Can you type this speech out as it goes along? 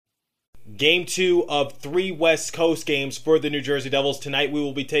Game 2 of 3 West Coast games for the New Jersey Devils. Tonight we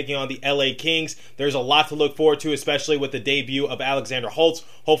will be taking on the LA Kings. There's a lot to look forward to, especially with the debut of Alexander Holtz.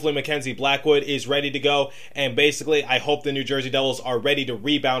 Hopefully Mackenzie Blackwood is ready to go. And basically, I hope the New Jersey Devils are ready to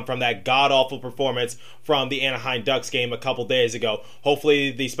rebound from that god-awful performance from the Anaheim Ducks game a couple days ago.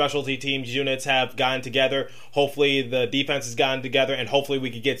 Hopefully the specialty teams units have gotten together. Hopefully the defense has gotten together. And hopefully we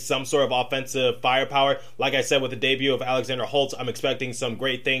could get some sort of offensive firepower. Like I said, with the debut of Alexander Holtz, I'm expecting some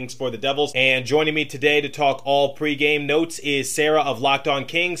great things for the Devils. And joining me today to talk all pregame notes is Sarah of Locked On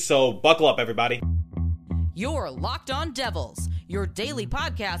Kings. So buckle up, everybody. You're Locked On Devils, your daily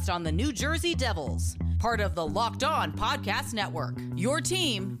podcast on the New Jersey Devils. Part of the Locked On Podcast Network, your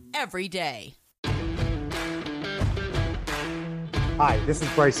team every day. Hi, this is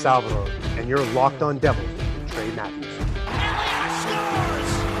Bryce Salvador, and you're Locked On Devils with Trey Matthews. Elliott scores!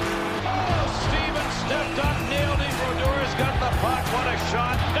 Oh, Stevens stepped up, nailed it. Brodor's got the puck. What a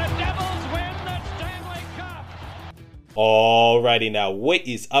shot. The Devils win the Stanley Cup. Alrighty now, what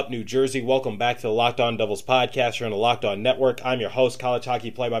is up, New Jersey? Welcome back to the Locked On Devils podcast here on the Locked On Network. I'm your host, college hockey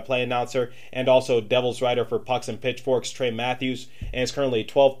play-by-play announcer, and also Devils writer for Pucks and Pitchforks, Trey Matthews. And it's currently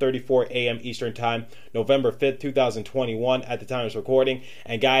 12:34 a.m. Eastern Time, November 5th, 2021 at the time of this recording.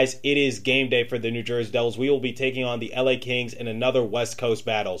 And guys, it is game day for the New Jersey Devils. We will be taking on the LA Kings in another West Coast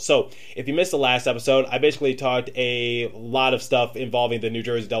battle. So if you missed the last episode, I basically talked a lot of stuff involving the New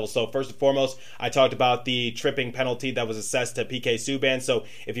Jersey Devils. So first and foremost, I talked about the tripping penalty that was assessed to PK Subban. So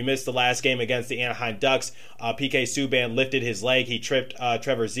if you missed the last game against the Anaheim Ducks, PK Subban lifted his leg. He tripped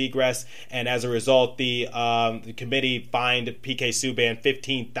Trevor Zegras, and as a result, the committee fined PK Subban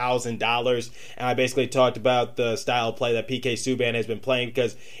 $15,000. And I basically talked about the style of play that PK Subban has been playing,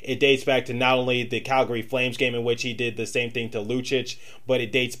 because it dates back to not only the Calgary Flames game in which he did the same thing to Lucic, but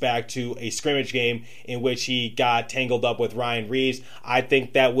it dates back to a scrimmage game in which he got tangled up with Ryan Reeves. I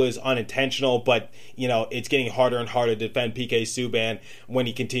think that was unintentional, but it's getting harder and harder to defend PK Subban when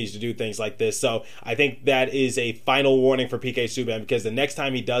he continues to do things like this. So I think that is a final warning for PK Subban, because the next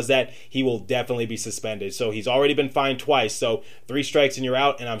time he does that, he will definitely be suspended. So he's already been fined twice, so 3 strikes and you're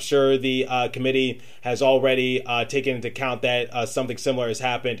out. And I'm sure the committee has already taken into account that something similar has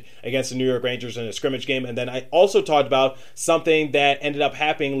happened against the New York Rangers in a scrimmage game. And then I also talked about something that ended up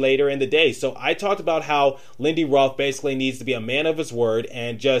happening later in the day. So I talked about how Lindy Ruff basically needs to be a man of his word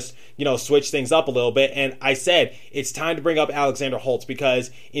and just, switch things up a little bit. And I said it's time to bring up Alexander Holtz,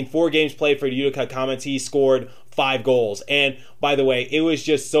 because in 4 games played for the Utica Comets, he scored 5 goals. And by the way, it was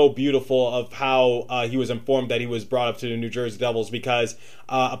just so beautiful of how he was informed that he was brought up to the New Jersey Devils, because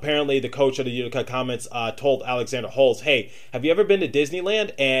apparently the coach of the Utica Comets told Alexander Holtz, hey, have you ever been to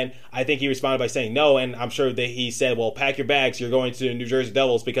Disneyland? And I think he responded by saying no, and I'm sure that he said, well, pack your bags, you're going to the New Jersey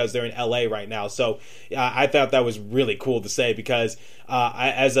Devils, because they're in LA right now. So I thought that was really cool to say, because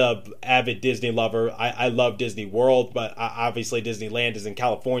as a avid Disney lover, I love Disney World, but obviously Disneyland is in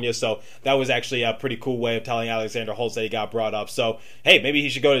California, so that was actually a pretty cool way of telling Alexander Holtz that he got brought up. So hey, maybe he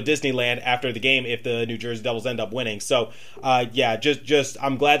should go to Disneyland after the game if the New Jersey Devils end up winning. So just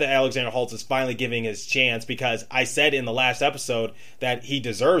I'm glad that Alexander Holtz is finally giving his chance, because I said in the last episode that he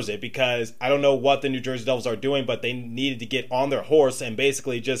deserves it, because I don't know what the New Jersey Devils are doing, but they needed to get on their horse and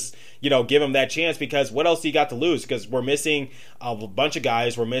basically just give him that chance, because what else do you got to lose? Because we're missing a bunch of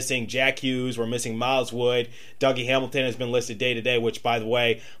guys. We're missing Jack Hughes. We're missing Miles Wood. Dougie Hamilton has been listed day to day, which, by the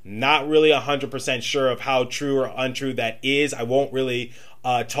way, not really 100% sure of how true or untrue that is. I won't really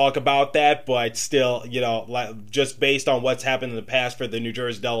talk about that, but still, just based on what's happened in the past for the New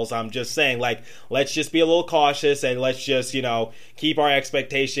Jersey Devils, I'm just saying, let's just be a little cautious, and let's just, keep our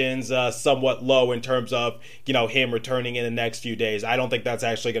expectations somewhat low in terms of, him returning in the next few days. I don't think that's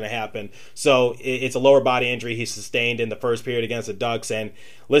actually going to happen. So it's a lower body injury he sustained in the first period against the Ducks, and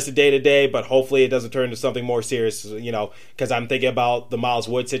listed day to day, but hopefully it doesn't turn into something more serious, because I'm thinking about the Miles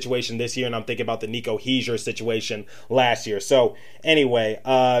Wood situation this year, and I'm thinking about the Nico Hischier situation last year. So anyway,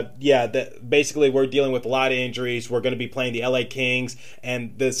 basically we're dealing with a lot of injuries. We're going to be playing the LA Kings,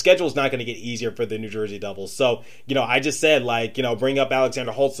 and the schedule is not going to get easier for the New Jersey Devils. So, I just said, bring up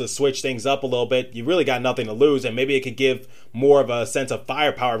Alexander Holtz to switch things up a little bit. You really got nothing to lose, and maybe it could give more of a sense of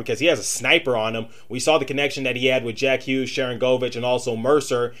firepower, because he has a sniper on him. We saw the connection that he had with Jack Hughes, Sharon Govich, and also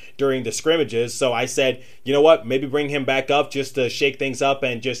Mercer during the scrimmages. So I said, you know what, maybe bring him back up just to shake things up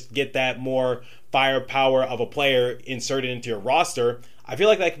and just get that more firepower of a player inserted into your roster. I feel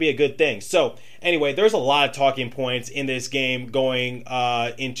like that could be a good thing. So anyway, there's a lot of talking points in this game going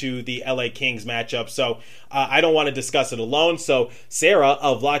into the LA Kings matchup. So I don't want to discuss it alone. So Sarah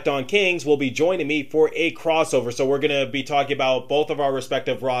of Locked On Kings will be joining me for a crossover. So we're going to be talking about both of our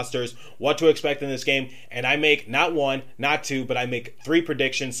respective rosters, what to expect in this game. And I make not one, not two, but I make 3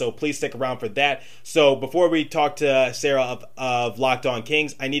 predictions. So please stick around for that. So before we talk to Sarah of Locked On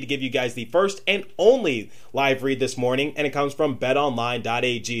Kings, I need to give you guys the first and only live read this morning, and it comes from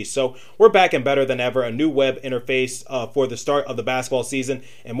betonline.ag. So we're back and better than ever, a new web interface for the start of the basketball season,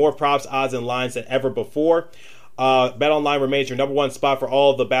 and more props, odds, and lines than ever before. BetOnline remains your number one spot for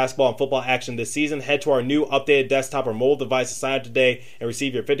all of the basketball and football action this season. Head to our new updated desktop or mobile device to sign up today and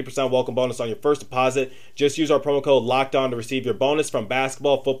receive your 50% welcome bonus on your first deposit. Just use our promo code LOCKEDON to receive your bonus from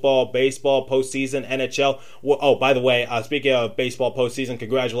basketball, football, baseball, postseason, NHL. Oh, by the way, speaking of baseball postseason,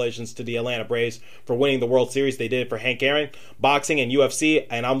 congratulations to the Atlanta Braves for winning the World Series. They did it for Hank Aaron. Boxing and UFC,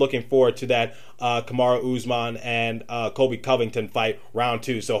 and I'm looking forward to that Kamaru Usman and Colby Covington fight round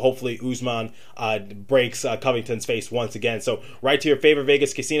 2. So hopefully Usman breaks Covington's face once again. So right to your favorite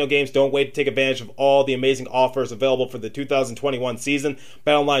Vegas casino games. Don't wait to take advantage of all the amazing offers available for the 2021 season.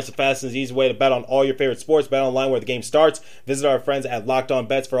 BetOnline is the fastest and easy way to bet on all your favorite sports. BetOnline where the game starts. Visit our friends at Locked On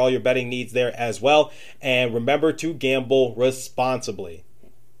Bets for all your betting needs there as well. And remember to gamble responsibly.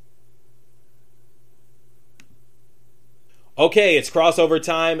 Okay, it's crossover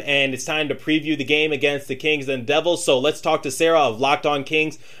time, and it's time to preview the game against the Kings and Devils. So let's talk to Sarah of Locked On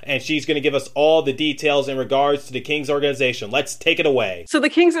Kings, and she's going to give us all the details in regards to the Kings organization. Let's take it away. So the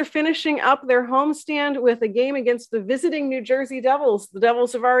Kings are finishing up their homestand with a game against the visiting New Jersey Devils. The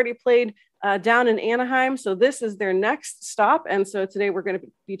Devils have already played down in Anaheim, so this is their next stop. And so today we're going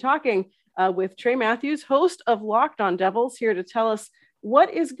to be talking with Trey Matthews, host of Locked On Devils, here to tell us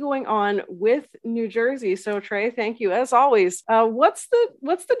what is going on with New Jersey. So Trey, thank you as always. What's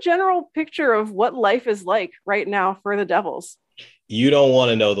the general picture of what life is like right now for the Devils? You don't want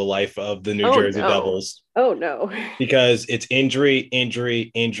to know the life of the New Jersey Devils. Oh no. Because it's injury,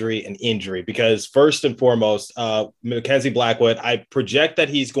 and injury. Because first and foremost, Mackenzie Blackwood, I project that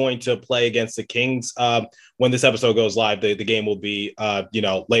he's going to play against the Kings. When this episode goes live, the game will be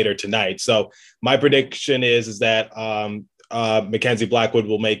later tonight. So my prediction is that Mackenzie Blackwood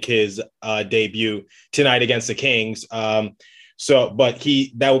will make his debut tonight against the Kings. But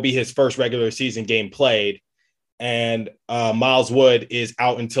that will be his first regular season game played. And Miles Wood is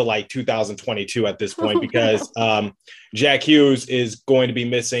out until like 2022 at this point because Jack Hughes is going to be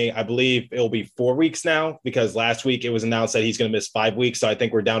missing. I believe it'll be 4 weeks now because last week it was announced that he's going to miss 5 weeks. So I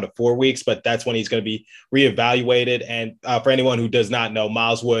think we're down to 4 weeks, but that's when he's going to be reevaluated. And for anyone who does not know,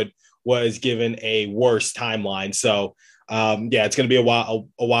 Miles Wood was given a worse timeline. So it's going to be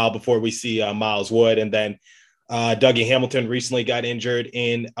a while before we see Miles Wood. And then Dougie Hamilton recently got injured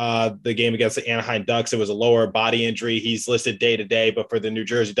in the game against the Anaheim Ducks. It was a lower body injury. He's listed day to day, but for the New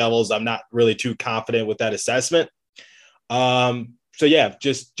Jersey Devils, I'm not really too confident with that assessment.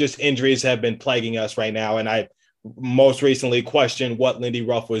 Just injuries have been plaguing us right now. And I most recently questioned what Lindy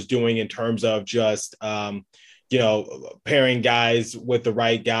Ruff was doing in terms of just, pairing guys with the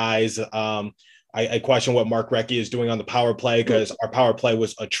right guys. I question what Mark Recchi is doing on the power play because our power play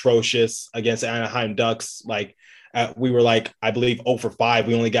was atrocious against the Anaheim Ducks. We were I believe 0 for 5.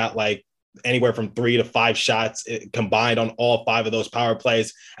 We only got anywhere from 3 to 5 shots combined on all 5 of those power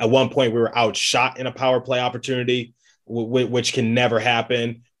plays. At one point, we were outshot in a power play opportunity, which can never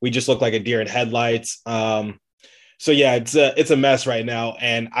happen. We just look like a deer in headlights. It's a mess right now.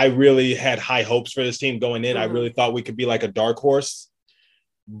 And I really had high hopes for this team going in. I really thought we could be like a dark horse.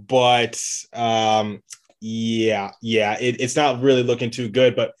 But it's not really looking too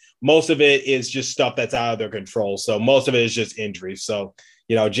good, but most of it is just stuff that's out of their control. So most of it is just injuries. So,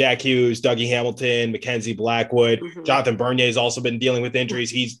 Jack Hughes, Dougie Hamilton, Mackenzie Blackwood, Jonathan Bernier has also been dealing with injuries.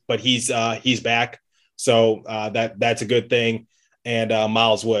 He's back. So that's a good thing. And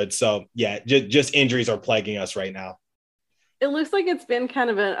Miles Wood. So just injuries are plaguing us right now. It looks like it's been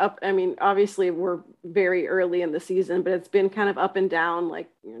kind of an up. I mean, obviously we're very early in the season, but it's been kind of up and down,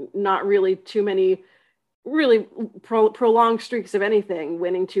 not really too many really prolonged streaks of anything,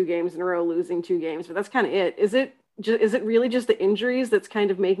 winning 2 games in a row, losing 2 games, but that's kind of it. Is it really just the injuries that's kind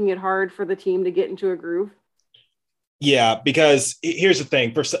of making it hard for the team to get into a groove? Yeah, because here's the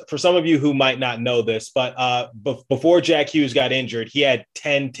thing for some of you who might not know this, but before Jack Hughes got injured, he had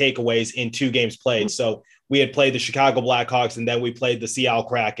 10 takeaways in 2 games played. So we had played the Chicago Blackhawks, and then we played the Seattle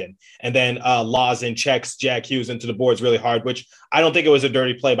Kraken. And then Lawson checks Jack Hughes into the boards really hard, which I don't think it was a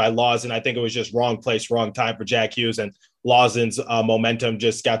dirty play by Lawson. I think it was just wrong place, wrong time for Jack Hughes, and Lawson's momentum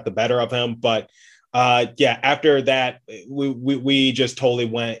just got the better of him. But Yeah, after that, we just totally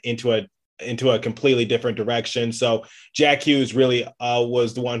went into a completely different direction. So Jack Hughes really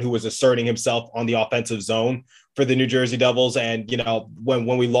was the one who was asserting himself on the offensive zone for the New Jersey Devils. And,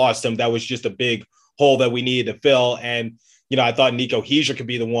 when we lost him, that was just a big hole that we needed to fill. And, I thought Nico Hischier could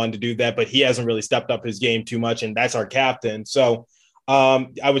be the one to do that, but he hasn't really stepped up his game too much. And that's our captain. So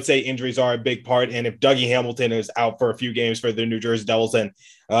I would say injuries are a big part. And if Dougie Hamilton is out for a few games for the New Jersey Devils, then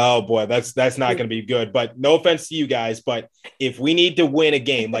oh boy, that's not going to be good. But no offense to you guys, but if we need to win a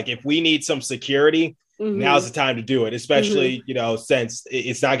game, like if we need some security, now's the time to do it, especially, since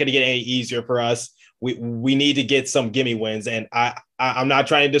it's not going to get any easier for us. We need to get some gimme wins. And I'm not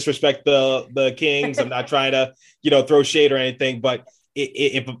trying to disrespect the Kings. I'm not trying to, throw shade or anything, but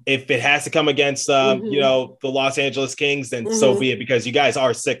if it has to come against, the Los Angeles Kings, then so be it, because you guys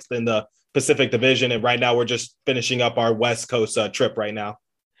are sixth in the Pacific Division. And right now we're just finishing up our West Coast trip right now.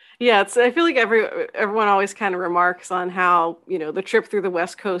 Yeah, I feel like everyone always kind of remarks on how, the trip through the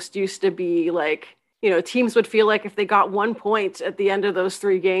West Coast used to be like, teams would feel like if they got 1 point at the end of those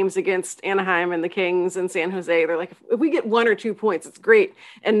 3 games against Anaheim and the Kings and San Jose, they're like, if we get 1 or 2 points, it's great.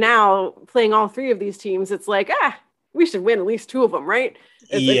 And now playing all 3 of these teams, it's like, we should win at least 2 of them, right?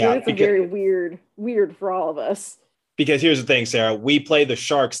 It's very weird for all of us. Because here's the thing, Sarah, we play the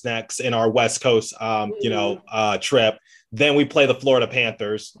Sharks next in our West Coast, trip. Then we play the Florida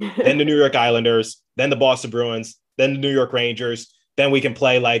Panthers, then the New York Islanders, then the Boston Bruins, then the New York Rangers. Then we can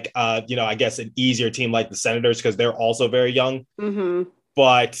play like, I guess an easier team like the Senators because they're also very young.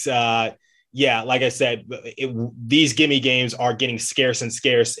 But like I said, these gimme games are getting scarce and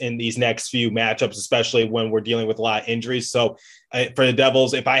scarce in these next few matchups, especially when we're dealing with a lot of injuries. So for the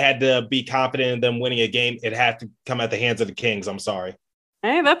Devils, if I had to be confident in them winning a game, it had to come at the hands of the Kings. I'm sorry.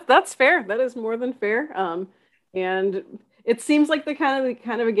 Hey, that's fair. That is more than fair. And it seems like the kind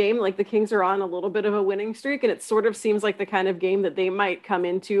of a game, like the Kings are on a little bit of a winning streak, and it sort of seems like the kind of game that they might come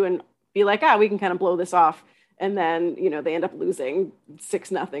into and be like, we can kind of blow this off. And then, they end up losing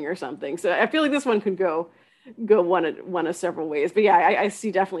 6-0 or something. So I feel like this one could go one of several ways. But yeah, I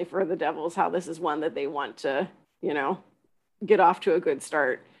see definitely for the Devils how this is one that they want to, get off to a good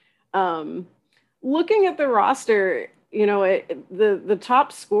start. Looking at the roster, the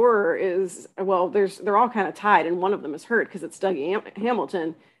top scorer is, they're all kind of tied, and one of them is hurt because it's Dougie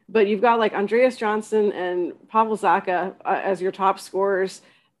Hamilton. But you've got like Andreas Johnsson and Pavel Zacha as your top scorers,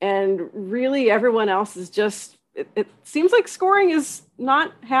 and really everyone else is just. It seems like scoring is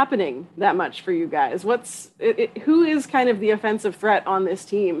not happening that much for you guys. Who is kind of the offensive threat on this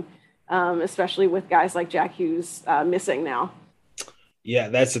team, especially with guys like Jack Hughes missing now? Yeah,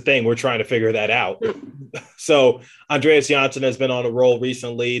 that's the thing. We're trying to figure that out. So Andreas Johnsson has been on a roll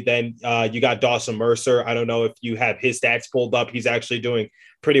recently. Then you got Dawson Mercer. I don't know if you have his stats pulled up. He's actually doing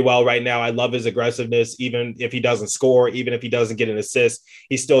pretty well right now. I love his aggressiveness. Even if he doesn't score, even if he doesn't get an assist,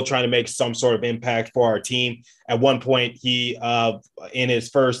 he's still trying to make some sort of impact for our team. At one point, he in his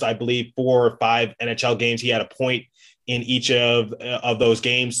first, I believe, 4 or 5 NHL games, he had a point in each of those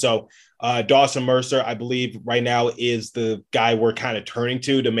games. So Dawson Mercer, I believe right now is the guy we're kind of turning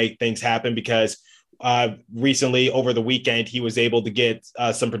to make things happen, because recently over the weekend, he was able to get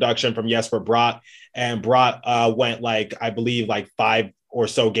some production from Jesper Bratt, and Bratt went I believe 5 or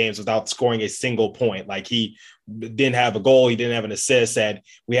so games without scoring a single point. Like he didn't have a goal, he didn't have an assist, and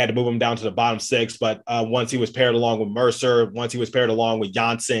we had to move him down to the bottom 6. But once he was paired along with Mercer, once he was paired along with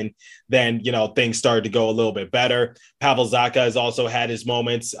Johnsson, then, things started to go a little bit better. Pavel Zacha has also had his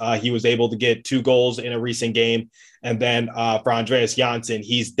moments. He was able to get 2 goals in a recent game. And then for Andreas Johnsson,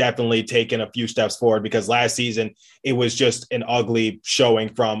 he's definitely taken a few steps forward, because last season it was just an ugly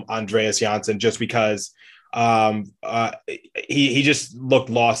showing from Andreas Johnsson, just because he just looked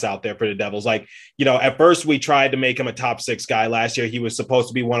lost out there for the Devils. At first we tried to make him a top 6 guy. Last year he was supposed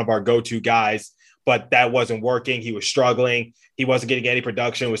to be one of our go-to guys, but that wasn't working. He was struggling. He wasn't getting any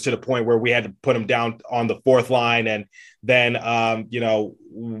production. It was to the point where we had to put him down on the 4th line. And then,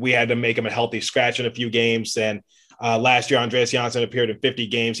 we had to make him a healthy scratch in a few games. And last year, Andreas Johnsson appeared in 50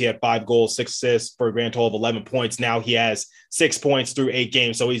 games. He had 5 goals, 6 assists for a grand total of 11 points. Now he has 6 points through 8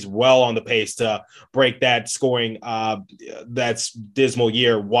 games. So he's well on the pace to break that scoring, that's dismal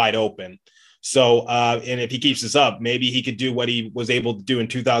year wide open. So, and if he keeps this up, maybe he could do what he was able to do in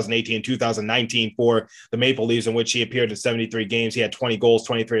 2018 and 2019 for the Maple Leafs, in which he appeared in 73 games. He had 20 goals,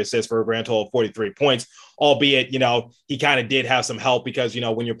 23 assists for a grand total of 43 points, albeit, he kind of did have some help because,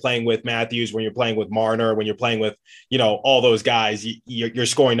 when you're playing with Matthews, when you're playing with Marner, when you're playing with, all those guys, your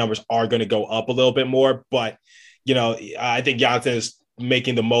scoring numbers are going to go up a little bit more. But, I think Johnsson is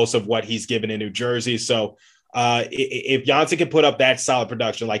making the most of what he's given in New Jersey. So, If Giannis can put up that solid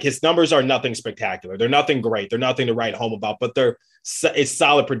production, like his numbers are nothing spectacular. They're nothing great. They're nothing to write home about, but it's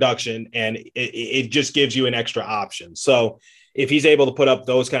solid production, and it just gives you an extra option. So if he's able to put up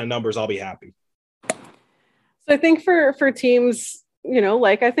those kind of numbers, I'll be happy. So I think for teams,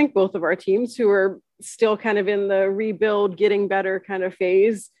 like I think both of our teams who are still kind of in the rebuild, getting better kind of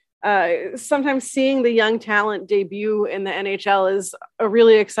phase, sometimes seeing the young talent debut in the NHL is a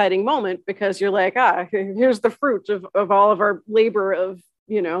really exciting moment, because you're like, here's the fruit of all of our labor of,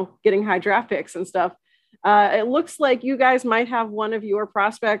 getting high draft picks and stuff. It looks like you guys might have one of your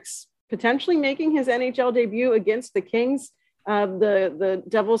prospects potentially making his NHL debut against the Kings. The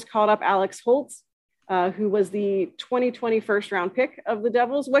Devils called up Alex Holtz, who was the 2020 first round pick of the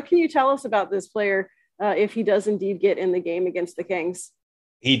Devils. What can you tell us about this player if he does indeed get in the game against the Kings?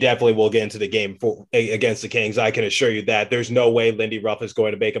 He definitely will get into the game against the Kings. I can assure you that. There's no way Lindy Ruff is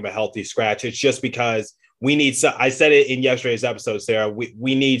going to make him a healthy scratch. It's just because we need I said it in yesterday's episode, Sarah.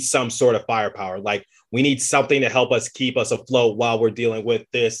 We need some sort of firepower. Like, we need something to help us keep us afloat while we're dealing with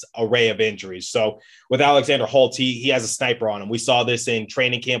this array of injuries. So with Alexander Holtz, he has a sniper on him. We saw this in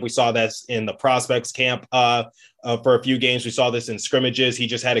training camp. We saw this in the prospects camp for a few games. We saw this in scrimmages. He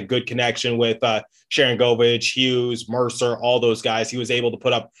just had a good connection with Sharangovich, Hughes, Mercer, all those guys. He was able to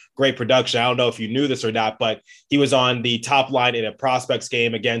put up great production. I don't know if you knew this or not, but he was on the top line in a prospects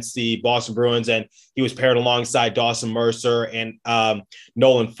game against the Boston Bruins, and he was paired alongside Dawson Mercer and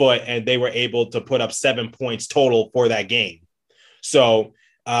Nolan Foote, and they were able to put up 7 points total for that game. So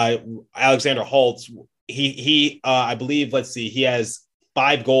Alexander Holtz, he I believe, he has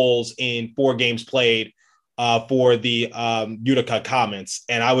 5 goals in 4 games played for the Utica Comets.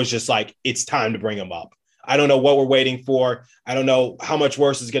 And I was just like, it's time to bring him up. I don't know what we're waiting for. I don't know how much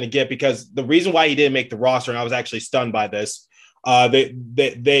worse it's going to get, because the reason why he didn't make the roster, and I was actually stunned by this,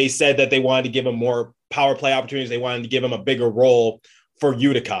 they said that they wanted to give him more power play opportunities. They wanted to give him a bigger role for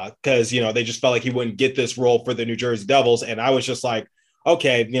Utica, because, they just felt like he wouldn't get this role for the New Jersey Devils. And I was just like,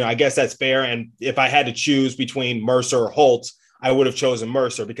 okay, I guess that's fair. And if I had to choose between Mercer or Holtz, I would have chosen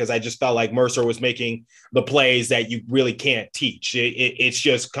Mercer, because I just felt like Mercer was making the plays that you really can't teach. It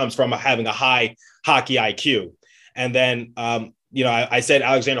just comes from having a high hockey IQ. And then, I said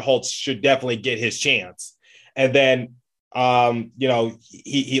Alexander Holtz should definitely get his chance. And then,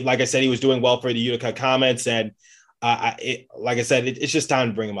 he like I said, he was doing well for the Utica Comets. And like I said, it's just time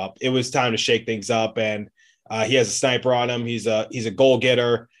to bring him up. It was time to shake things up. And he has a sniper on him. He's a goal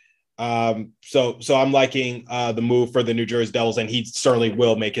getter. So I'm liking the move for the New Jersey Devils, and he certainly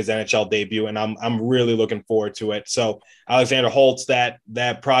will make his NHL debut, and I'm really looking forward to it. So Alexander Holtz,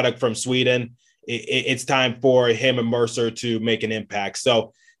 that product from Sweden, it's time for him and Mercer to make an impact.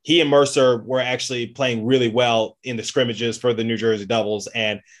 So he and Mercer were actually playing really well in the scrimmages for the New Jersey Devils,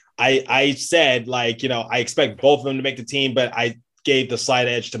 and I said, I expect both of them to make the team, but I gave the slight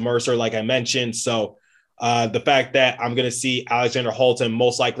edge to Mercer, like I mentioned. So the fact that I'm going to see Alexander Holtz and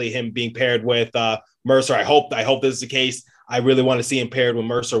most likely him being paired with Mercer, I hope this is the case. I really want to see him paired with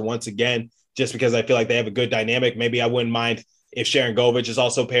Mercer once again, just because I feel like they have a good dynamic. Maybe I wouldn't mind if Sharangovich is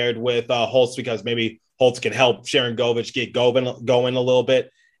also paired with Holtz, because maybe Holtz can help Sharangovich get going a little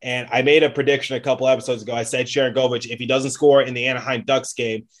bit. And I made a prediction a couple episodes ago. I said Sharangovich, if he doesn't score in the Anaheim Ducks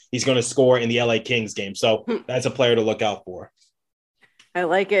game, he's going to score in the LA Kings game. So that's a player to look out for. I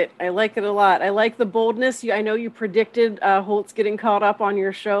like it. I like it a lot. I like the boldness. I know you predicted Holtz getting caught up on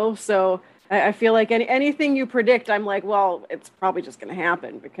your show. So I feel like anything you predict, I'm like, well, it's probably just going to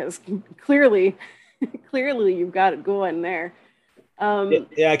happen, because clearly you've got it going there.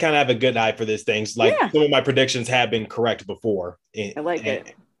 Yeah, I kind of have a good eye for these things. Some of my predictions have been correct before. I like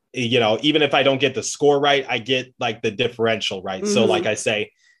it. Even if I don't get the score right, I get the differential right. Mm-hmm. So like I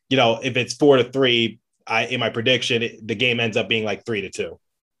say, if it's 4-3, in my prediction, the game ends up being 3-2.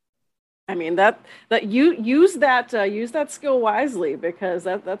 I mean, that you use that skill wisely, because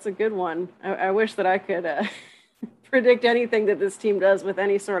that's a good one. I wish that I could predict anything that this team does with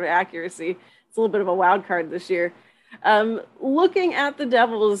any sort of accuracy. It's a little bit of a wild card this year. Looking at the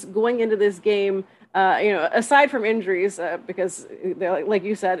Devils going into this game, aside from injuries, because like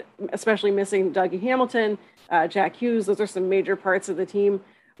you said, especially missing Dougie Hamilton, Jack Hughes, those are some major parts of the team.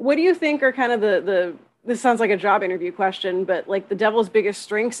 What do you think are kind of this sounds like a job interview question, but the Devils' biggest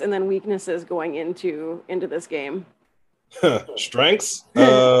strengths and then weaknesses going into this game? Strengths?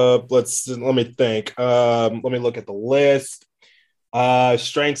 Let me think. Let me look at the list.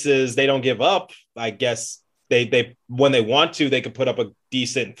 Strengths is they don't give up. I guess they when they want to, they can put up a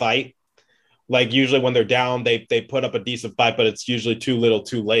decent fight. Usually when they're down, they put up a decent fight, but it's usually too little,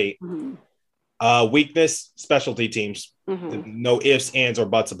 too late. Mm-hmm. Weakness, specialty teams. Mm-hmm. No ifs, ands, or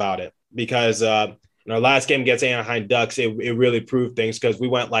buts about it, because In our last game against Anaheim Ducks, it really proved things because we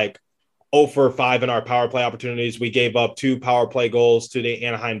went like 0 for 5 in our power play opportunities. We gave up 2 power play goals to the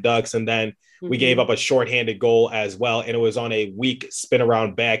Anaheim Ducks, and then we gave up a shorthanded goal as well. And it was on a weak spin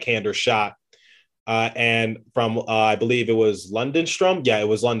around backhander shot. And from, I believe it was Lundestrom. Yeah, it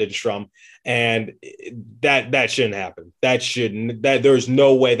was Lundestrom. And that shouldn't happen. There's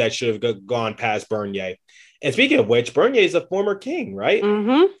no way that should have gone past Bernier. And speaking of which, Bernier is a former King, right?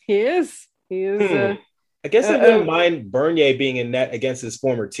 Mm-hmm. He is. I guess I wouldn't mind Bernier being in net against his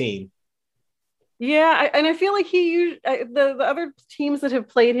former team. Yeah, and I feel like the other teams that have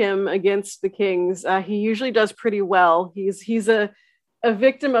played him against the Kings, he usually does pretty well. He's a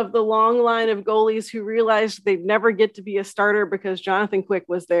victim of the long line of goalies who realized they'd never get to be a starter because Jonathan Quick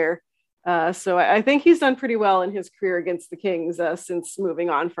was there. So I think he's done pretty well in his career against the Kings since moving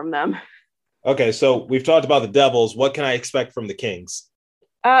on from them. Okay, so we've talked about the Devils. What can I expect from the Kings?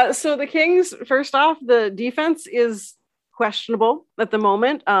 So the Kings, first off, the defense is questionable at the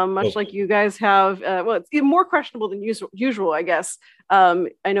moment, much like you guys have. It's even more questionable than usual, I guess. I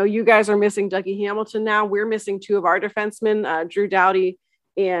know you guys are missing Dougie Hamilton now. We're missing 2 of our defensemen, Drew Doughty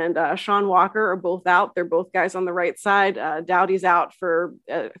and Sean Walker are both out. They're both guys on the right side. Doughty's out for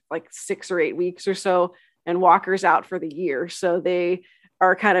like 6 or 8 weeks or so, and Walker's out for the year. So they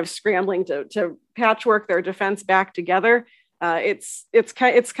are kind of scrambling to patchwork their defense back together. It's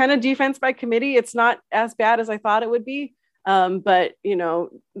kind of defense by committee. It's not as bad as I thought it would be. But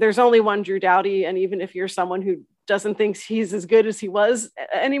there's only one Drew Doughty, and even if you're someone who doesn't think he's as good as he was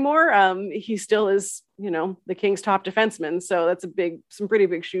anymore, he still is, the Kings' top defenseman. So that's some pretty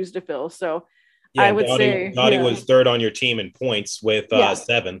big shoes to fill. So yeah, I would say Doughty was 3rd on your team in points with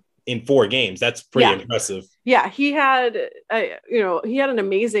 7 in 4 games. That's pretty impressive. Yeah, he had an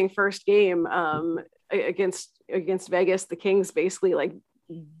amazing first game against Vegas. The Kings basically like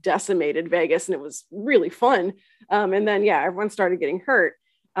decimated Vegas, and it was really fun. And then everyone started getting hurt.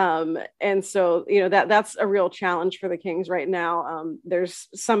 And so that's a real challenge for the Kings right now. There's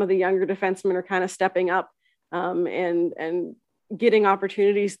some of the younger defensemen are kind of stepping up and getting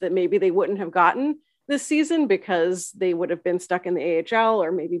opportunities that maybe they wouldn't have gotten this season because they would have been stuck in the AHL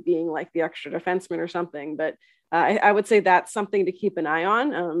or maybe being like the extra defenseman or something. But I would say that's something to keep an eye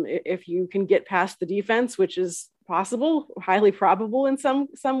on. If you can get past the defense, which is possible, highly probable in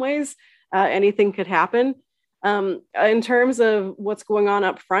some ways, anything could happen. In terms of what's going on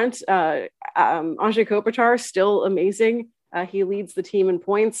up front, Anze Kopitar is still amazing. He leads the team in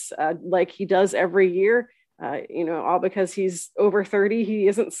points like he does every year. All because he's over 30. He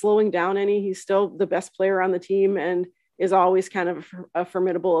isn't slowing down any. He's still the best player on the team and is always kind of a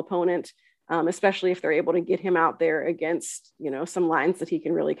formidable opponent, especially if they're able to get him out there against, some lines that he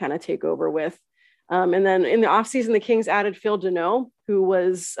can really kind of take over with. And then in the offseason, the Kings added Phil Deneau, who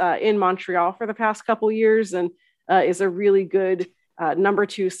was in Montreal for the past couple of years and is a really good number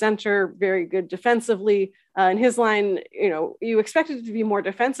 2 center, very good defensively. And his line, you expected it to be more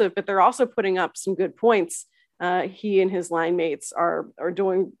defensive, but they're also putting up some good points. He and his line mates are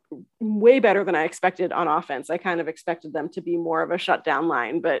doing way better than I expected on offense. I kind of expected them to be more of a shutdown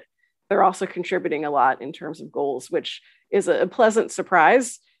line, but they're also contributing a lot in terms of goals, which is a pleasant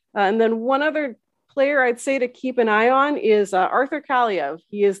surprise. And then one other player I'd say to keep an eye on is Arthur Kaliyev.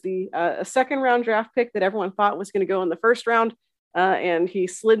 He is the a 2nd round draft pick that everyone thought was going to go in the 1st round. And he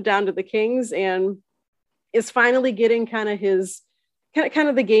slid down to the Kings and is finally getting kind of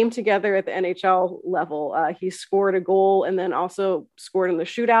the game together at the NHL level. He scored a goal and then also scored in the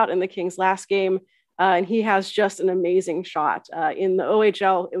shootout in the Kings' last game. And he has just an amazing shot. In the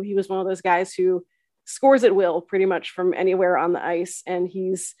OHL, he was one of those guys who scores at will pretty much from anywhere on the ice. And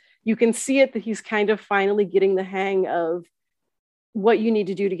you can see it that he's kind of finally getting the hang of what you need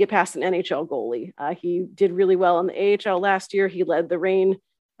to do to get past an NHL goalie. He did really well in the AHL last year. He led the Reign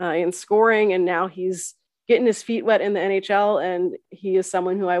in scoring, and now he's getting his feet wet in the NHL. And he is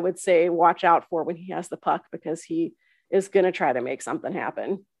someone who I would say watch out for when he has the puck, because he is going to try to make something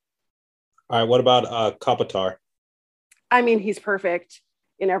happen. All right. What about Kopitar? I mean, he's perfect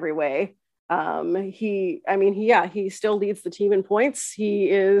in every way. He still leads the team in points. He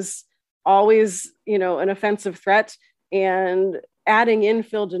is always, an offensive threat, and adding in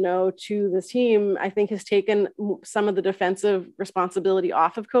Phil Deneau to the team, I think has taken some of the defensive responsibility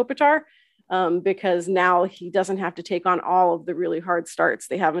off of Kopitar, because now he doesn't have to take on all of the really hard starts.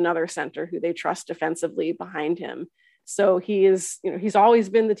 They have another center who they trust defensively behind him. So he is, he's always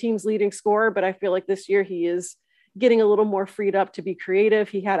been the team's leading scorer, but I feel like this year he is getting a little more freed up to be creative.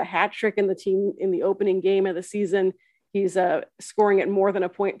 He had a hat trick in the team in the opening game of the season. He's scoring at more than a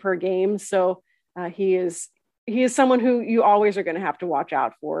point per game. So he is someone who you always are going to have to watch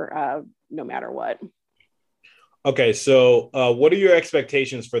out for, no matter what. Okay, so what are your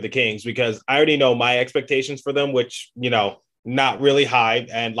expectations for the Kings? Because I already know my expectations for them, which, not really high.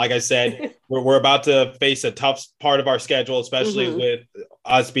 And like I said, we're about to face a tough part of our schedule, especially Mm-hmm. with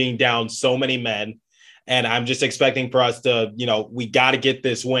us being down so many men. And I'm just expecting for us to, we got to get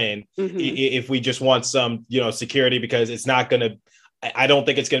this win Mm-hmm. if we just want some, security, because it's not going to, I don't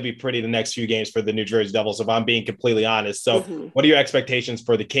think it's going to be pretty the next few games for the New Jersey Devils, if I'm being completely honest. So, Mm-hmm. what are your expectations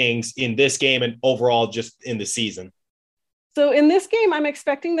for the Kings in this game and overall just in the season? So in this game, I'm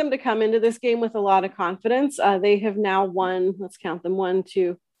expecting them to come into this game with a lot of confidence. They have now won, let's count them, one,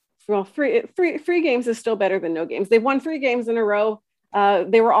 two, well, three games is still better than no games. They've won 3 games in a row.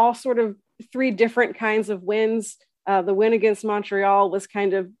 They were all sort of 3 different kinds of wins. The win against Montreal was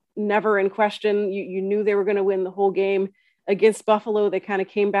kind of never in question. You knew they were going to win the whole game. Against Buffalo, they kind of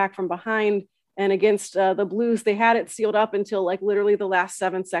came back from behind. And against the Blues, they had it sealed up until like literally the last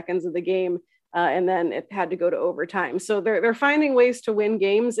 7 seconds of the game. And then it had to go to overtime. So they're finding ways to win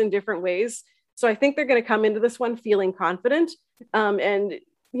games in different ways. So I think they're going to come into this one feeling confident. And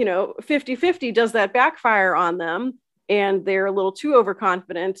 50-50, does that backfire on them? And they're a little too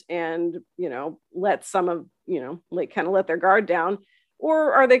overconfident and, let some of, like kind of let their guard down?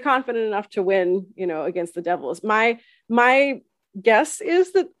 Or are they confident enough to win, against the Devils? My guess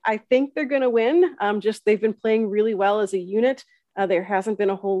is that I think they're going to win. Just they've been playing really well as a unit. There hasn't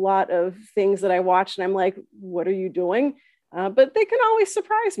been a whole lot of things that I watched and I'm like, what are you doing? But they can always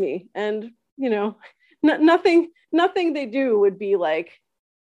surprise me. And, nothing they do would be like,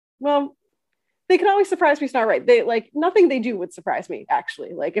 well, they can always surprise me. It's not right. They like nothing they do would surprise me,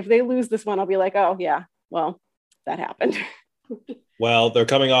 actually. Like if they lose this one, I'll be like, oh yeah, well, that happened. Well, they're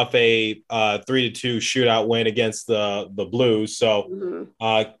coming off a 3-2 shootout win against the Blues. So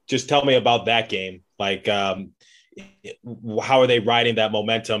just tell me about that game. Like, how are they riding that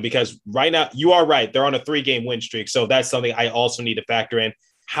momentum? Because right now, you are right. They're on a 3-game win streak. So that's something I also need to factor in.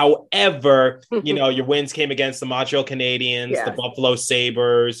 However, your wins came against the Montreal Canadiens, the Buffalo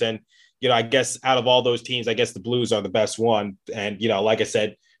Sabres, and, I guess out of all those teams, I guess the Blues are the best one. And, like I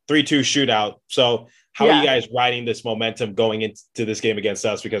said, 3-2 shootout. So how are you guys riding this momentum going into this game against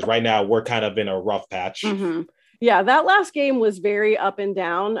us? Because right now we're kind of in a rough patch. Mm-hmm. Yeah, that last game was very up and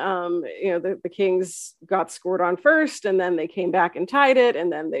down. The Kings got scored on first, and then they came back and tied it,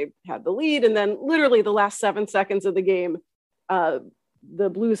 and then they had the lead. And then literally the last 7 seconds of the game, the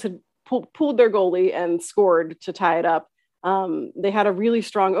Blues had pulled their goalie and scored to tie it up. They had a really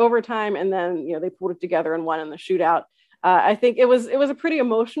strong overtime, and then they pulled it together and won in the shootout. I think it was a pretty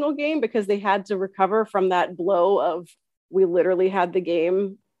emotional game because they had to recover from that blow of we literally had the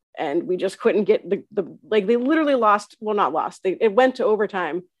game and we just couldn't get the like they literally lost. Well, not lost. It went to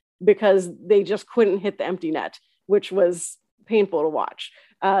overtime because they just couldn't hit the empty net, which was painful to watch.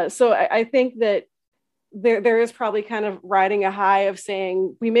 So I think that there is probably kind of riding a high of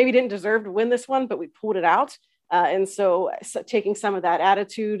saying we maybe didn't deserve to win this one, but we pulled it out. And so taking some of that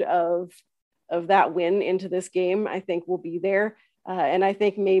attitude of that win into this game, I think will be there. And I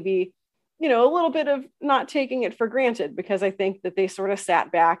think maybe, a little bit of not taking it for granted, because I think that they sort of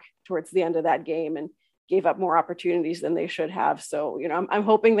sat back towards the end of that game and gave up more opportunities than they should have. So, I'm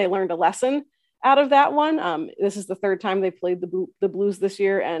hoping they learned a lesson out of that one. This is the 3rd time they played the Blues this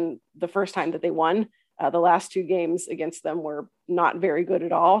year and the first time that they won. The last 2 games against them were not very good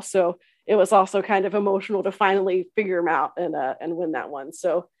at all. So it was also kind of emotional to finally figure them out and win that one.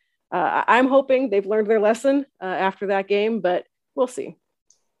 So I'm hoping they've learned their lesson after that game, but we'll see.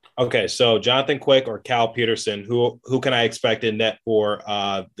 Okay, so Jonathan Quick or Cal Peterson, who can I expect in net for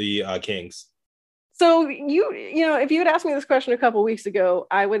the Kings? So if you had asked me this question a couple of weeks ago,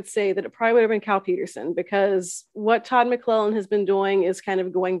 I would say that it probably would have been Cal Peterson, because what Todd McLellan has been doing is kind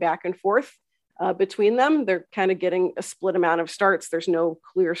of going back and forth between them. They're kind of getting a split amount of starts. There's no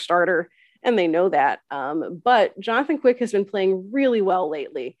clear starter, and they know that. But Jonathan Quick has been playing really well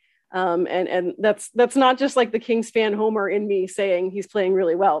lately. And that's not just like the Kings fan homer in me saying he's playing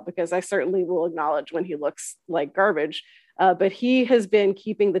really well, because I certainly will acknowledge when he looks like garbage. But he has been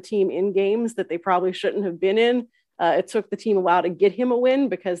keeping the team in games that they probably shouldn't have been in. It took the team a while to get him a win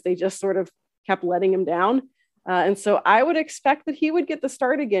because they just sort of kept letting him down. And so I would expect that he would get the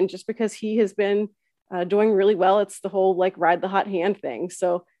start again, just because he has been doing really well. It's the whole like ride the hot hand thing.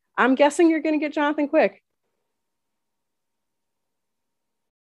 So I'm guessing you're going to get Jonathan Quick.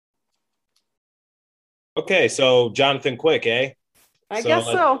 Okay, so Jonathan Quick, eh? I guess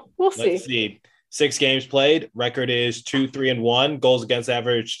so. We'll see. Let's see. 6 games played. Record is 2-3-1. Goals against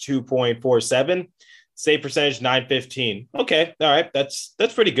average 2.47. Save percentage 915. Okay, all right. That's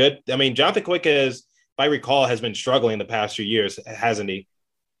pretty good. I mean, Jonathan Quick has, if I recall, has been struggling the past few years, hasn't he?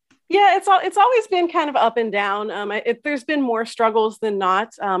 Yeah, it's always been kind of up and down. There's been more struggles than not.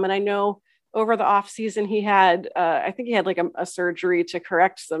 And I know over the off season he had, I think he had like a surgery to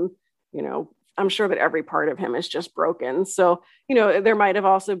correct some, I'm sure that every part of him is just broken. So, there might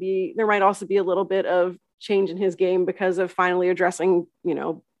also be a little bit of change in his game because of finally addressing,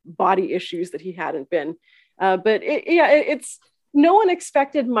 body issues that he hadn't been. But it's no one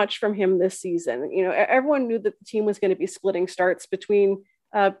expected much from him this season. Everyone knew that the team was going to be splitting starts between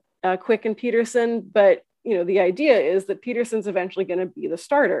Quick and Peterson, but the idea is that Peterson's eventually going to be the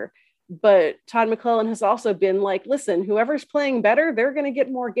starter. But Todd McClellan has also been like, listen, whoever's playing better, they're going to get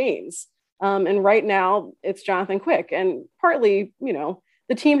more games. And right now it's Jonathan Quick. And partly,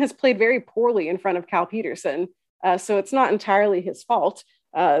 the team has played very poorly in front of Cal Peterson. So it's not entirely his fault.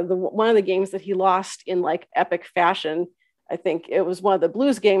 One of the games that he lost in like epic fashion, I think it was one of the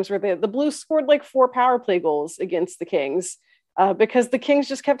Blues games where the Blues scored like 4 power play goals against the Kings. Because the Kings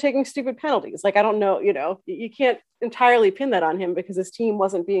just kept taking stupid penalties. Like, I don't know, you can't entirely pin that on him because his team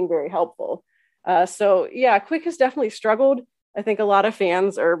wasn't being very helpful. So yeah, Quick has definitely struggled. I think a lot of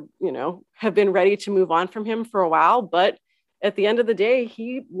fans have been ready to move on from him for a while, but at the end of the day,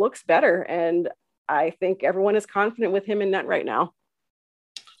 he looks better. And I think everyone is confident with him in net right now.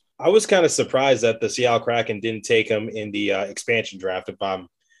 I was kind of surprised that the Seattle Kraken didn't take him in the expansion draft, if I'm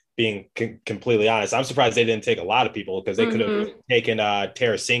being completely honest. I'm surprised they didn't take a lot of people because they could have taken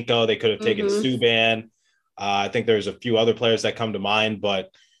Tarasenko. They could have taken Subban. I think there's a few other players that come to mind,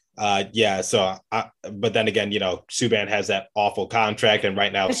 but but then again, Subban has that awful contract. And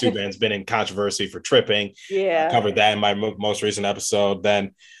right now Subban's been in controversy for tripping. Yeah. I covered that in my most recent episode.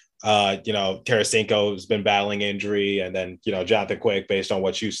 Then, Tarasenko has been battling injury. And then, Jonathan Quick, based on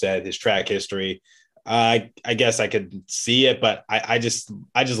what you said, his track history, I guess I could see it, but I just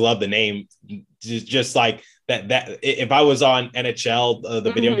love the name. Just like that if I was on NHL,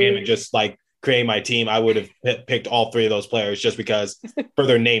 the video game, and just like creating my team, I would have picked all 3 of those players just because for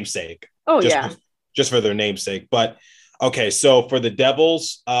their namesake. Just for their namesake. But okay, so for the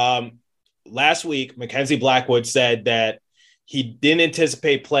Devils, last week, Mackenzie Blackwood said that he didn't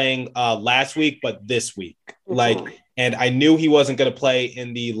anticipate playing last week, but this week. And I knew he wasn't going to play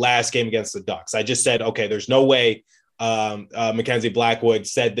in the last game against the Ducks. I just said, okay, there's no way. Mackenzie Blackwood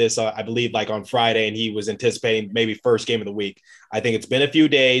said this, I believe, like on Friday, and he was anticipating maybe first game of the week. I think it's been a few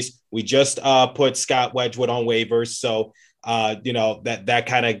days. We just put Scott Wedgwood on waivers. So, that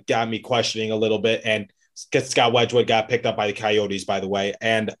kind of got me questioning a little bit. And Scott Wedgwood got picked up by the Coyotes, by the way.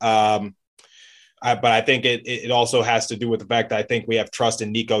 And but I think it also has to do with the fact that I think we have trust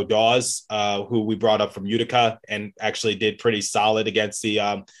in Nico Dawes, who we brought up from Utica and actually did pretty solid against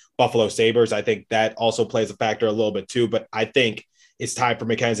the Buffalo Sabres. I think that also plays a factor a little bit too, but I think it's time for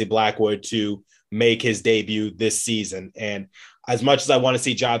Mackenzie Blackwood to make his debut this season. And as much as I want to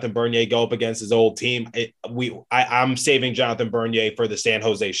see Jonathan Bernier go up against his old team, I'm saving Jonathan Bernier for the San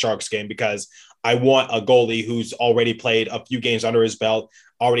Jose Sharks game because I want a goalie who's already played a few games under his belt,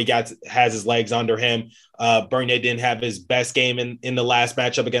 already has his legs under him. Bernier didn't have his best game in the last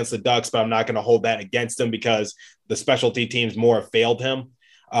matchup against the Ducks, but I'm not going to hold that against him because the specialty teams more have failed him.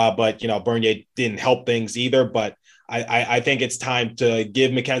 But Bernier didn't help things either. But I think it's time to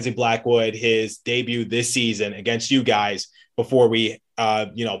give Mackenzie Blackwood his debut this season against you guys before we,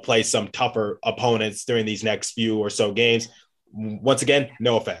 play some tougher opponents during these next few or so games. Once again,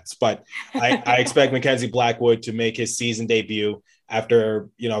 no offense, but I expect Mackenzie Blackwood to make his season debut after,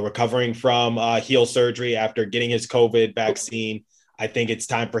 recovering from heel surgery, after getting his COVID vaccine. I think it's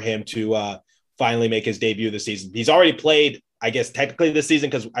time for him to finally make his debut this season. He's already played, I guess, technically this season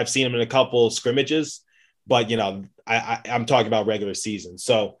because I've seen him in a couple scrimmages, but, I'm talking about regular season.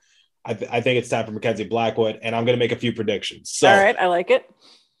 So I think it's time for Mackenzie Blackwood, and I'm going to make a few predictions. So, all right, I like it.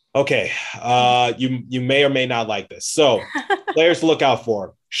 Okay, you may or may not like this. So players to look out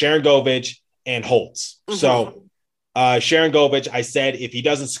for: Sharangovich and Holtz. So Sharangovich, I said if he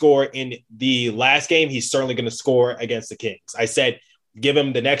doesn't score in the last game, he's certainly going to score against the Kings. I said give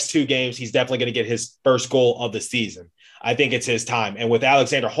him the next 2 games, he's definitely going to get his first goal of the season. I think it's his time. And with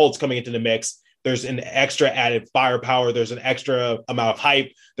Alexander Holtz coming into the mix, there's an extra added firepower. There's an extra amount of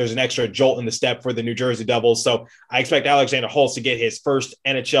hype. There's an extra jolt in the step for the New Jersey Devils. So I expect Alexander Holtz to get his first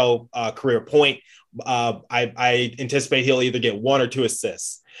NHL career point. I anticipate he'll either get 1 or 2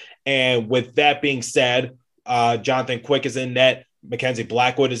 assists. And with that being said, Jonathan Quick is in net. Mackenzie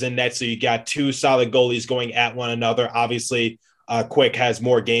Blackwood is in net. So you got 2 solid goalies going at one another. Obviously, Quick has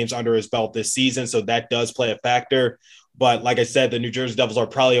more games under his belt this season, so that does play a factor. But like I said, the New Jersey Devils are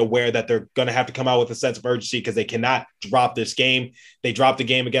probably aware that they're going to have to come out with a sense of urgency because they cannot drop this game. They dropped the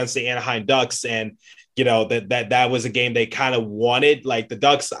game against the Anaheim Ducks, and that was a game they kind of wanted. Like the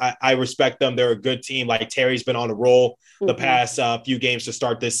Ducks, I respect them. They're a good team. Like Terry's been on a roll the past few games to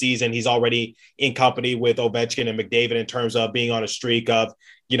start this season. He's already in company with Ovechkin and McDavid in terms of being on a streak of,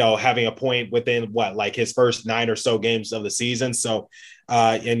 having a point within his first 9 or so games of the season. So,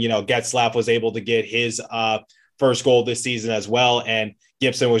 Getzlaf was able to get his first goal this season as well. And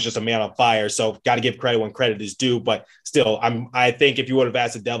Gibson was just a man on fire. So got to give credit when credit is due. But still, I think if you would have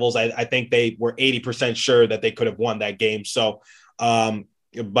asked the Devils, I think they were 80% sure that they could have won that game. So,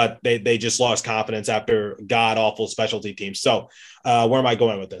 but they just lost confidence after god awful specialty teams. So where am I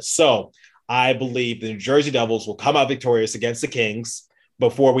going with this? So I believe the New Jersey Devils will come out victorious against the Kings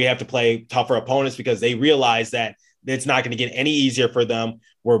before we have to play tougher opponents, because they realize that it's not going to get any easier for them.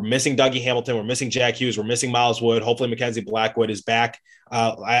 We're missing Dougie Hamilton. We're missing Jack Hughes. We're missing Miles Wood. Hopefully Mackenzie Blackwood is back.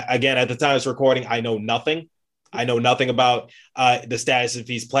 Again, at the time of this recording, I know nothing. About the status if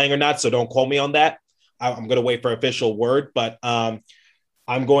he's playing or not, so don't quote me on that. I'm going to wait for official word, but I'm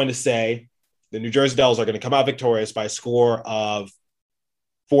going to say the New Jersey Devils are going to come out victorious by a score of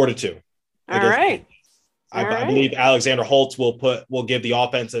 4-2. All right. I believe Alexander Holtz will give the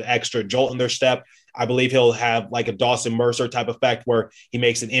offense an extra jolt in their step. I believe he'll have like a Dawson Mercer type effect where he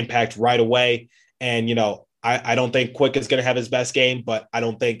makes an impact right away. And, I don't think Quick is going to have his best game, but I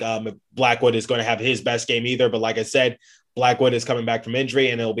don't think Blackwood is going to have his best game either. But like I said, Blackwood is coming back from injury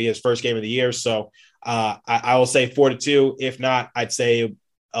and it'll be his first game of the year. So I will say 4-2. If not, I'd say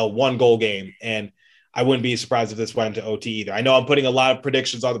a 1-goal game. And I wouldn't be surprised if this went into OT either. I know I'm putting a lot of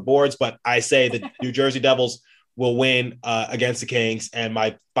predictions on the boards, but I say the New Jersey Devils will win against the Kings, and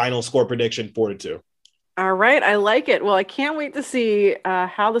my final score prediction 4-2. All right. I like it. Well, I can't wait to see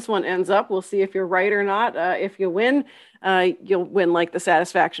how this one ends up. We'll see if you're right or not. If you win, you'll win like the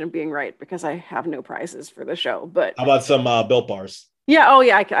satisfaction of being right, because I have no prizes for the show. But how about some Built Bars? Yeah. Oh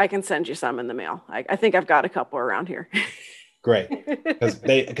yeah. I can send you some in the mail. I think I've got a couple around here. Great. Because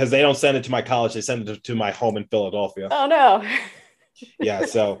they don't send it to my college. They send it to my home in Philadelphia. Oh no. Yeah.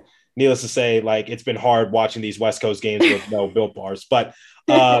 So needless to say, like, it's been hard watching these West Coast games with no Built Bars. But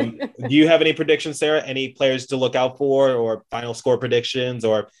do you have any predictions, Sarah? Any players to look out for, or final score predictions,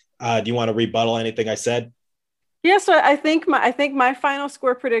 or do you want to rebuttal anything I said? Yeah, so I think my final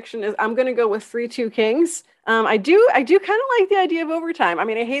score prediction is I'm going to go with 3-2 Kings. I do kind of like the idea of overtime. I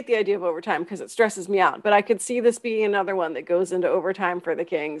mean, I hate the idea of overtime because it stresses me out, but I could see this being another one that goes into overtime for the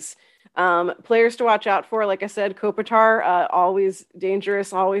Kings. Players to watch out for, like I said, Kopitar, always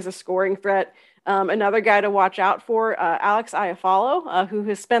dangerous, always a scoring threat. Another guy to watch out for, Alex Iafallo, who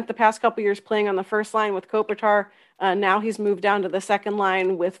has spent the past couple years playing on the first line with Kopitar. Now he's moved down to the second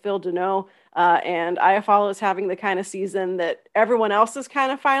line with Phil Deneau. And Iafallo is having the kind of season that everyone else is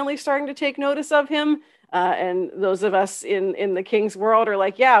kind of finally starting to take notice of him. And those of us in the Kings world are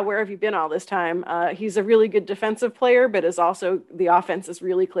like, yeah, where have you been all this time? He's a really good defensive player, but is also the offense is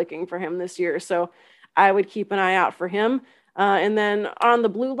really clicking for him this year. So I would keep an eye out for him. And then on the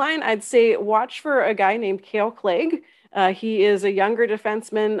blue line, I'd say watch for a guy named Cale Clegg. He is a younger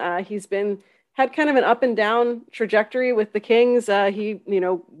defenseman. He's had kind of an up and down trajectory with the Kings. He,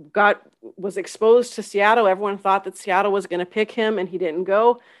 was exposed to Seattle. Everyone thought that Seattle was going to pick him, and he didn't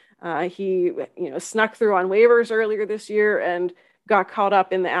go. He, snuck through on waivers earlier this year and got caught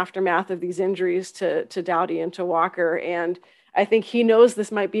up in the aftermath of these injuries to Doughty and to Walker. And I think he knows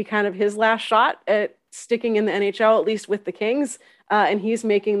this might be kind of his last shot at sticking in the NHL, at least with the Kings. And he's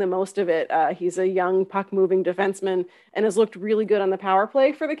making the most of it. He's a young puck-moving defenseman and has looked really good on the power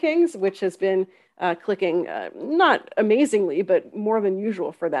play for the Kings, which has been clicking not amazingly, but more than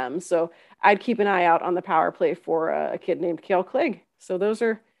usual for them. So I'd keep an eye out on the power play for a kid named Cale Clegg. So those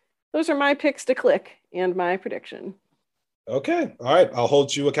are my picks to click and my prediction. Okay. All right. I'll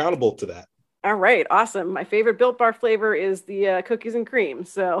hold you accountable to that. All right. Awesome. My favorite Built Bar flavor is the cookies and cream.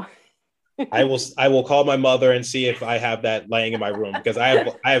 So I will call my mother and see if I have that laying in my room, because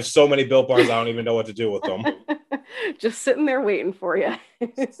I have so many Built Bars I don't even know what to do with them. Just sitting there waiting for you.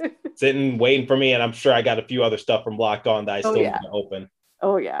 waiting for me, and I'm sure I got a few other stuff from Locked On that I still need to open.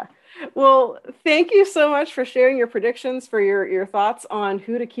 Oh yeah. Well, thank you so much for sharing your predictions, for your thoughts on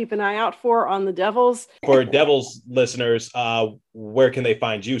who to keep an eye out for on the Devils. For Devils listeners, where can they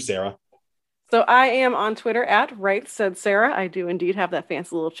find you, Sarah? So I am on Twitter at Right Said Sarah. I do indeed have that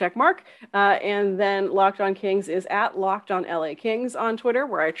fancy little check mark. And then Locked On Kings is at Locked On LA Kings on Twitter,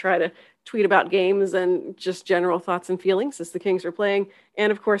 where I try to tweet about games and just general thoughts and feelings as the Kings are playing.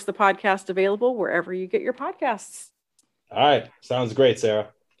 And of course, the podcast available wherever you get your podcasts. All right. Sounds great, Sarah.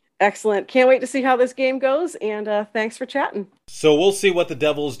 Excellent. Can't wait to see how this game goes, and thanks for chatting. So we'll see what the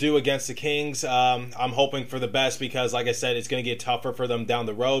Devils do against the Kings. I'm hoping for the best because, like I said, it's going to get tougher for them down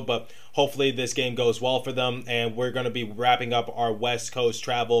the road, but hopefully this game goes well for them, and we're going to be wrapping up our West Coast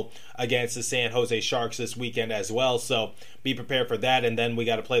travel against the San Jose Sharks this weekend as well, so be prepared for that, and then we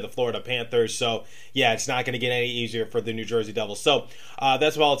got to play the Florida Panthers, so yeah, it's not going to get any easier for the New Jersey Devils. So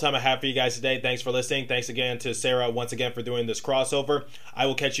that's all the time I have for you guys today. Thanks for listening. Thanks again to Sarah once again for doing this crossover. I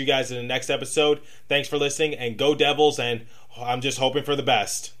will catch you guys in the next episode. Thanks for listening, and go Devils, and I'm just hoping for the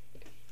best.